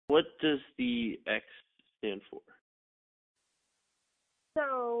What does the X stand for?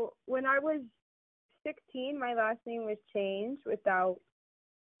 So when I was 16, my last name was changed without,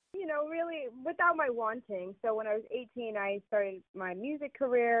 really without my wanting. So when I was 18, I started my music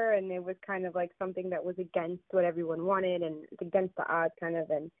career, and it was kind of like something that was against what everyone wanted and against the odds, kind of.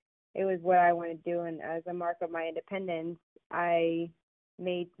 And it was what I wanted to do. And as a mark of my independence, I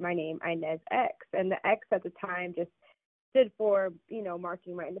made my name Inez X. And the X at the time just stood for,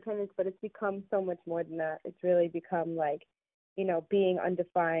 marking my independence, but it's become so much more than that. It's really become like, being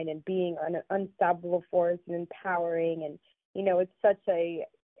undefined and being an unstoppable force and empowering. And, it's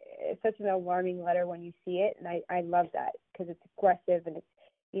such an alarming letter when you see it. And I love that because it's aggressive and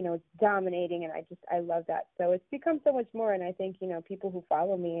it's dominating. And I love that. So it's become so much more. And I think, people who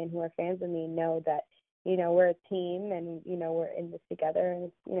follow me and who are fans of me know that, we're a team and, we're in this together,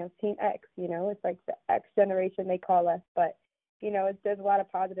 and it's, Team X, it's like the X generation, they call us, but, there's a lot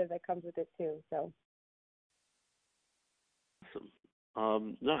of positive that comes with it too. So.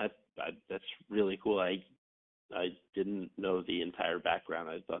 Awesome. No, that's really cool. I didn't know the entire background.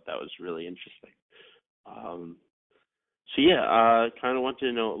 I thought that was really interesting. Um, so yeah, kind of want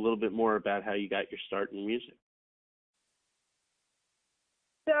to know a little bit more about how you got your start in music.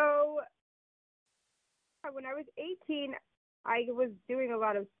 So when I was 18, I was doing a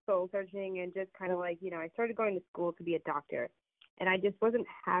lot of soul searching and just kind of like, I started going to school to be a doctor, and I just wasn't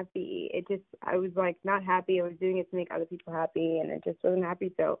happy. I was like not happy. I was doing it to make other people happy, and I just wasn't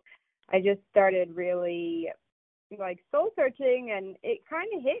happy. So I just started really like soul searching, and it kind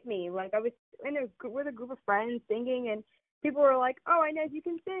of hit me. Like I was with a group of friends singing, and people were like, "Oh, I know you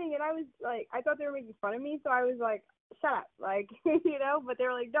can sing," and I was like, I thought they were making fun of me, so I was like, "Shut up," like But they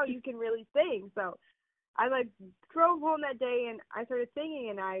were like, "No, you can really sing." So I like drove home that day and I started singing,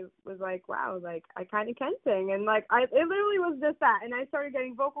 and I was like, wow, like I kind of can sing. And like it literally was just that. And I started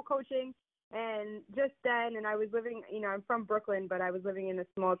getting vocal coaching, and just then, and I was living, I'm from Brooklyn, but I was living in a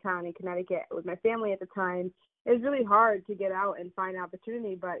small town in Connecticut with my family at the time. It was really hard to get out and find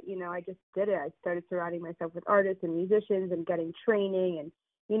opportunity, but I just did it. I started surrounding myself with artists and musicians and getting training, and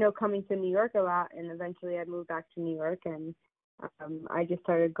coming to New York a lot. And eventually I moved back to New York, and I just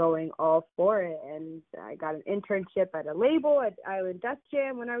started going all for it, and I got an internship at a label at Island Def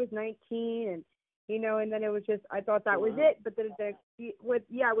Jam when I was 19, and and then it was just, I thought that was it. But then with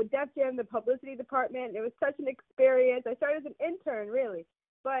Def Jam, the publicity department, it was such an experience. I started as an intern, really,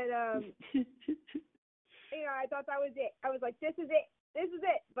 but I thought that was it. I was like, this is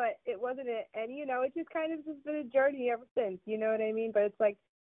it, but it wasn't it. And it's just kind of just been a journey ever since. You know what I mean? But it's like,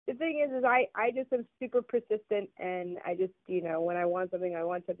 the thing is I just am super persistent, and I just, when I want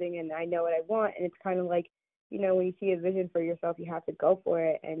something, and I know what I want. And it's kind of like, when you see a vision for yourself, you have to go for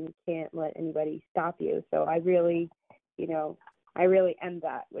it, and you can't let anybody stop you. So I really am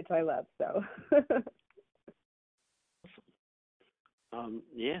that, which I love. So.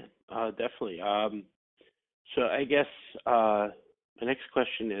 Yeah, definitely. So I guess my next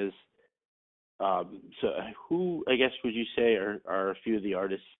question is, so who, I guess, would you say are a few of the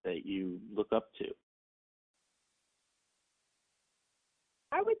artists that you look up to?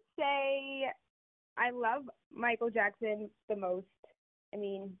 I would say I love Michael Jackson the most. I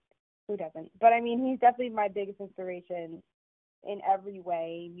mean, who doesn't? But I mean, he's definitely my biggest inspiration in every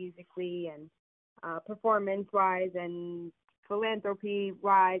way, musically and performance-wise and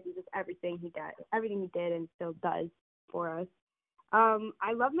philanthropy-wise, and just everything he did and still does for us.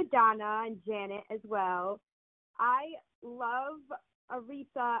 I love Madonna and Janet as well. I love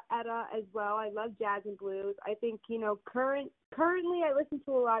Aretha Etta as well. I love jazz and blues. I think, currently I listen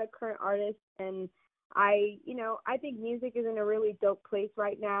to a lot of current artists, and I think music is in a really dope place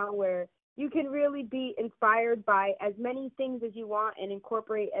right now where you can really be inspired by as many things as you want and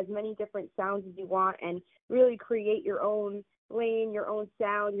incorporate as many different sounds as you want and really create your own lane, your own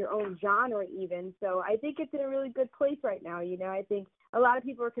sound, your own genre even. So I think it's in a really good place right now. I think a lot of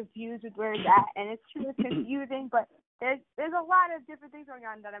people are confused with where it's at, and it's true, it's confusing, but there's a lot of different things going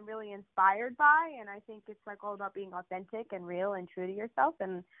on that I'm really inspired by, and I think it's like all about being authentic and real and true to yourself,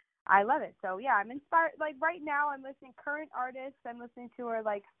 and I love it. So yeah, I'm inspired. Like right now I'm listening current artists I'm listening to are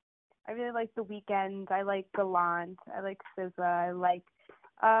like, I really like The Weeknd, I like Gallant, I like SZA, I like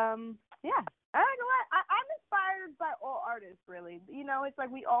yeah, I like a lot. I'm inspired by all artists, really. It's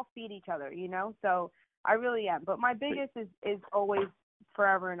like we all feed each other, so I really am. But my biggest is always,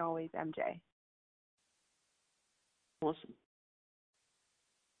 forever and always, MJ. Awesome.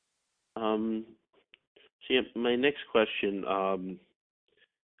 So yeah, my next question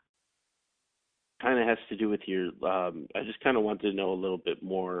kind of has to do with your. I just kind of wanted to know a little bit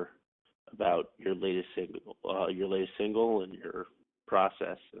more about your latest single and your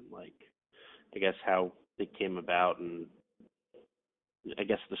process and like I guess how it came about and I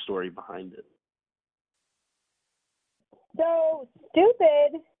guess the story behind it. So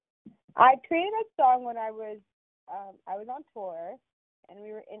Stupid, I created that song when I was on tour and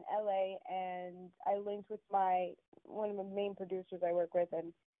we were in LA, and I linked with one of the main producers I work with,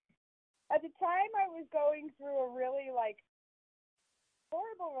 and at the time I was going through a really like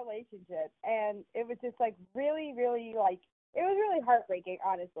horrible relationship, and it was just like really, really like it was really heartbreaking,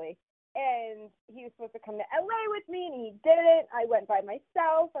 honestly. And he was supposed to come to LA with me, and he didn't. I went by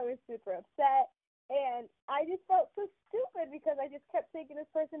myself. I was super upset, and I just felt so stupid because I just kept taking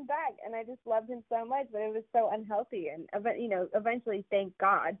this person back, and I just loved him so much, but it was so unhealthy. And eventually,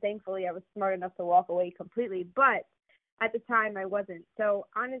 thankfully, I was smart enough to walk away completely. But at the time, I wasn't. So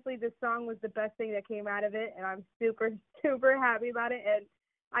honestly, this song was the best thing that came out of it, and I'm super, super happy about it. And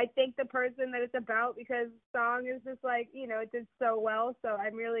I thank the person that it's about because the song is just like, it did so well. So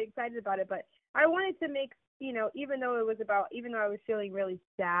I'm really excited about it. But I wanted to make, even though I was feeling really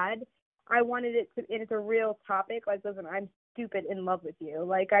sad, I wanted it to, and it's a real topic. Like, listen, I'm stupid in love with you.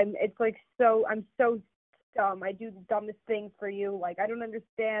 Like, I'm so dumb. I do the dumbest things for you. Like, I don't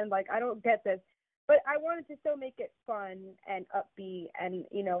understand. Like, I don't get this. But I wanted to still make it fun and upbeat, and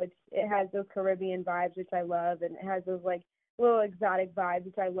it has those Caribbean vibes, which I love, and it has those like little exotic vibes,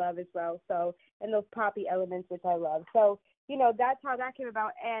 which I love as well. So, and those poppy elements, which I love. So, that's how that came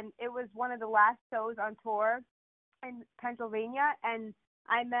about. And it was one of the last shows on tour in Pennsylvania, and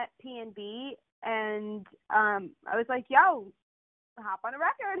I met PNB, and I was like, "Yo, hop on a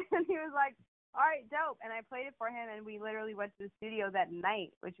record," and he was like, "All right, dope." And I played it for him, and we literally went to the studio that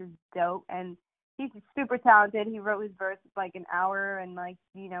night, which was dope. And he's super talented. He wrote his verse like an hour and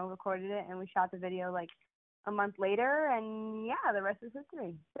recorded it, and we shot the video like a month later, and yeah, the rest is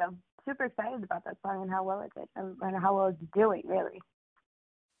history. So super excited about that song and how well it did, and how well it's doing, really.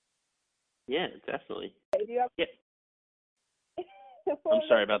 Yeah, definitely. Do you have- Yeah. I'm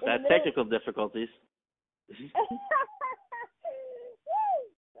sorry about that. Technical difficulties.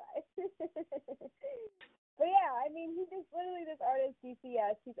 But yeah, I mean, he's just literally this artist,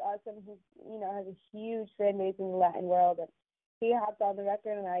 DCS. He's awesome. He's, has a huge fan base in the Latin world. And he hopped on the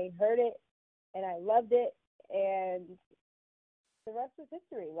record, and I heard it, and I loved it. And the rest was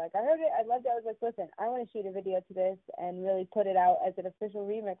history. Like, I heard it, I loved it. I was like, listen, I want to shoot a video to this and really put it out as an official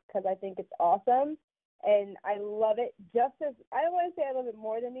remix because I think it's awesome. And I love it just as, I don't want to say I love it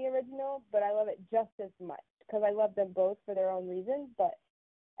more than the original, but I love it just as much because I love them both for their own reasons.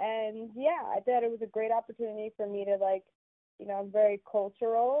 And yeah, I thought it was a great opportunity for me to I'm very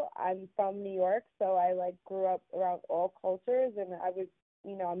cultural. I'm from New York, so I grew up around all cultures, and I was,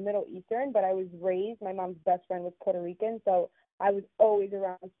 I'm Middle Eastern, but I was raised, my mom's best friend was Puerto Rican, so I was always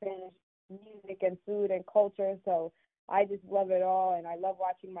around Spanish music and food and culture, so I just love it all, and I love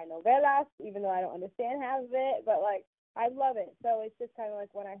watching my novelas, even though I don't understand half of it, but I love it. So it's just kind of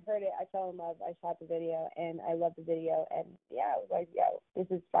like when I heard it, I fell in love. I shot the video, and I loved the video, and yeah, I was like, yo, this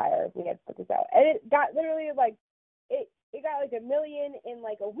is fire. We had to put this out, and it got literally it got like 1 million in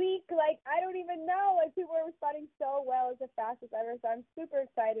like a week. Like, I don't even know. Like, people are responding so well. It's the fastest ever. So I'm super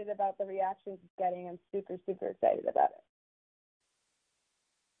excited about the reactions it's getting. I'm super, super excited about it.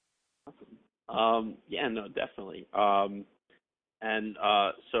 Yeah, no, definitely. And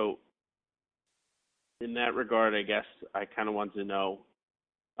so in that regard, I guess I kind of wanted to know,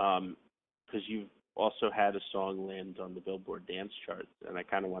 because you've also had a song land on the Billboard Dance Charts, and I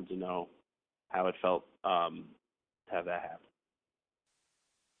kind of wanted to know how it felt to have that happen.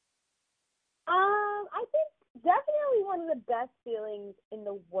 I think definitely one of the best feelings in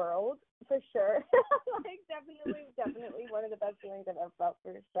the world, for sure. Definitely one of the best feelings I've ever felt,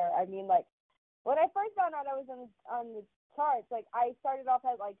 for sure. I mean, when I first found out I was on the charts, I started off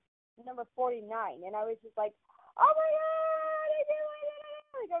at number 49, and I was just like, oh my god, I did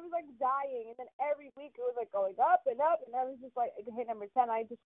it! I was dying, and then every week it was going up and up, and I was just it hit number 10. I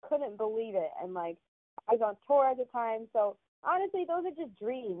just couldn't believe it, and I was on tour at the time, so honestly, those are just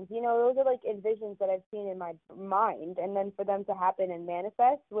dreams, those are envisions that I've seen in my mind, and then for them to happen and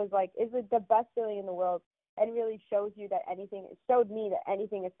manifest is the best feeling in the world, and really showed me that anything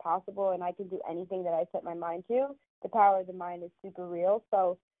is possible, and I can do anything that I set my mind to. The power of the mind is super real.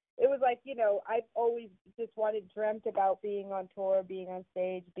 So it was I've always just dreamt about being on tour, being on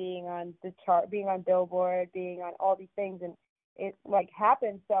stage, being on the chart, being on Billboard, being on all these things, and it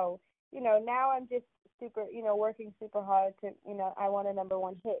happened. So now I'm just super, working super hard to, I want a number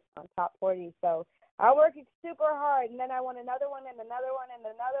one hit on Top 40. So I'm working super hard, and then I want another one and another one and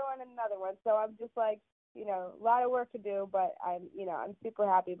another one and another one. So I'm just a lot of work to do, but I'm super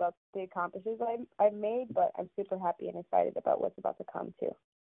happy about the accomplishments I've made, but I'm super happy and excited about what's about to come too.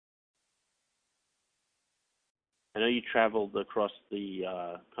 I know you traveled across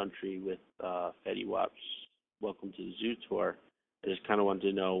the country with Fetty Wap's Welcome to the Zoo tour. I just kind of wanted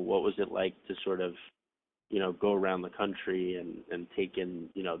to know, what was it like to sort of, go around the country and take in,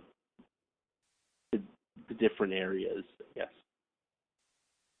 the different areas, I guess.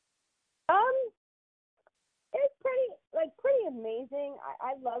 It's pretty amazing.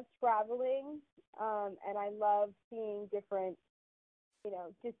 I love traveling, and I love seeing different,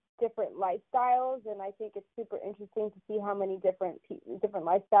 just different lifestyles, and I think it's super interesting to see how many different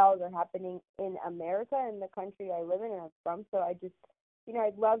lifestyles are happening in America, in the country I live in and I'm from. So I just,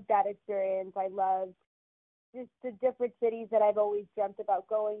 I love that experience. I love just the different cities that I've always dreamt about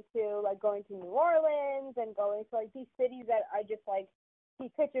going to, like going to New Orleans and going to like these cities that I just like see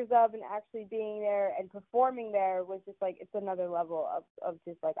pictures of, and actually being there and performing there was just like, it's another level of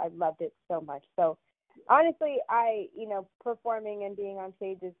just like, I loved it so much. So honestly, performing and being on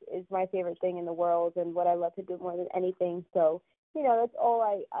stage is my favorite thing in the world and what I love to do more than anything. So, that's all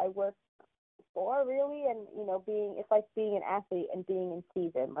I work for, really. And, it's like being an athlete and being in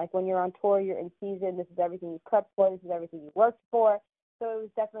season. Like when you're on tour, you're in season. This is everything you prepped for. This is everything you worked for. So it was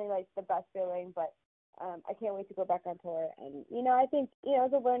definitely like the best feeling, but I can't wait to go back on tour. And, I think,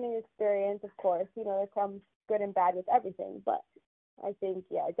 it's a learning experience, of course. There comes good and bad with everything, but I think,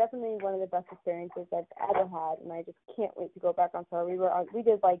 definitely one of the best experiences I've ever had, and I just can't wait to go back on tour. We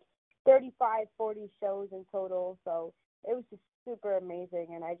did like 35, 40 shows in total, so it was just super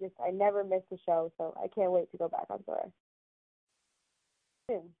amazing, and I never missed a show, so I can't wait to go back on tour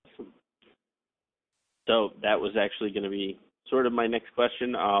soon. So that was actually going to be sort of my next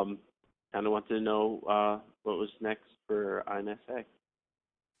question. Kind of wanted to know what was next for Inez X.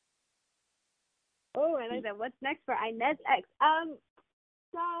 Oh, I like that. What's next for Inez X?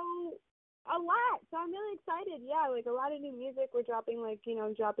 So a lot. So I'm really excited. Yeah, like a lot of new music. We're dropping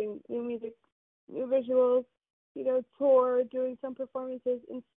new music, new visuals, tour, doing some performances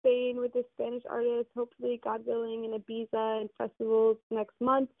in Spain with a Spanish artist, hopefully, God willing, in Ibiza and festivals next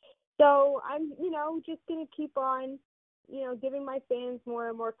month. So I'm, just going to keep on, giving my fans more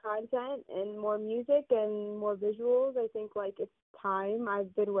and more content and more music and more visuals. I think, like, it's time.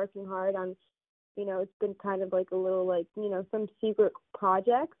 I've been working hard on, it's been kind of like a little, like, some secret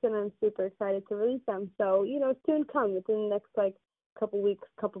projects, and I'm super excited to release them. So, soon come within the next, like, couple weeks,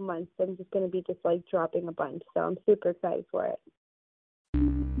 couple months. I'm just going to be just like dropping a bunch. So I'm super excited for it.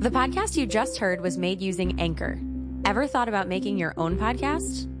 The podcast you just heard was made using Anchor. Ever thought about making your own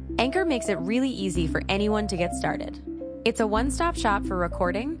podcast? Anchor makes it really easy for anyone to get started. It's a one-stop shop for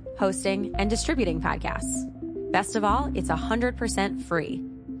recording, hosting, and distributing podcasts. Best of all, it's 100% free.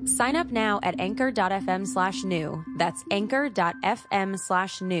 Sign up now at anchor.fm/new. That's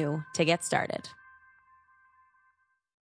anchor.fm/new to get started.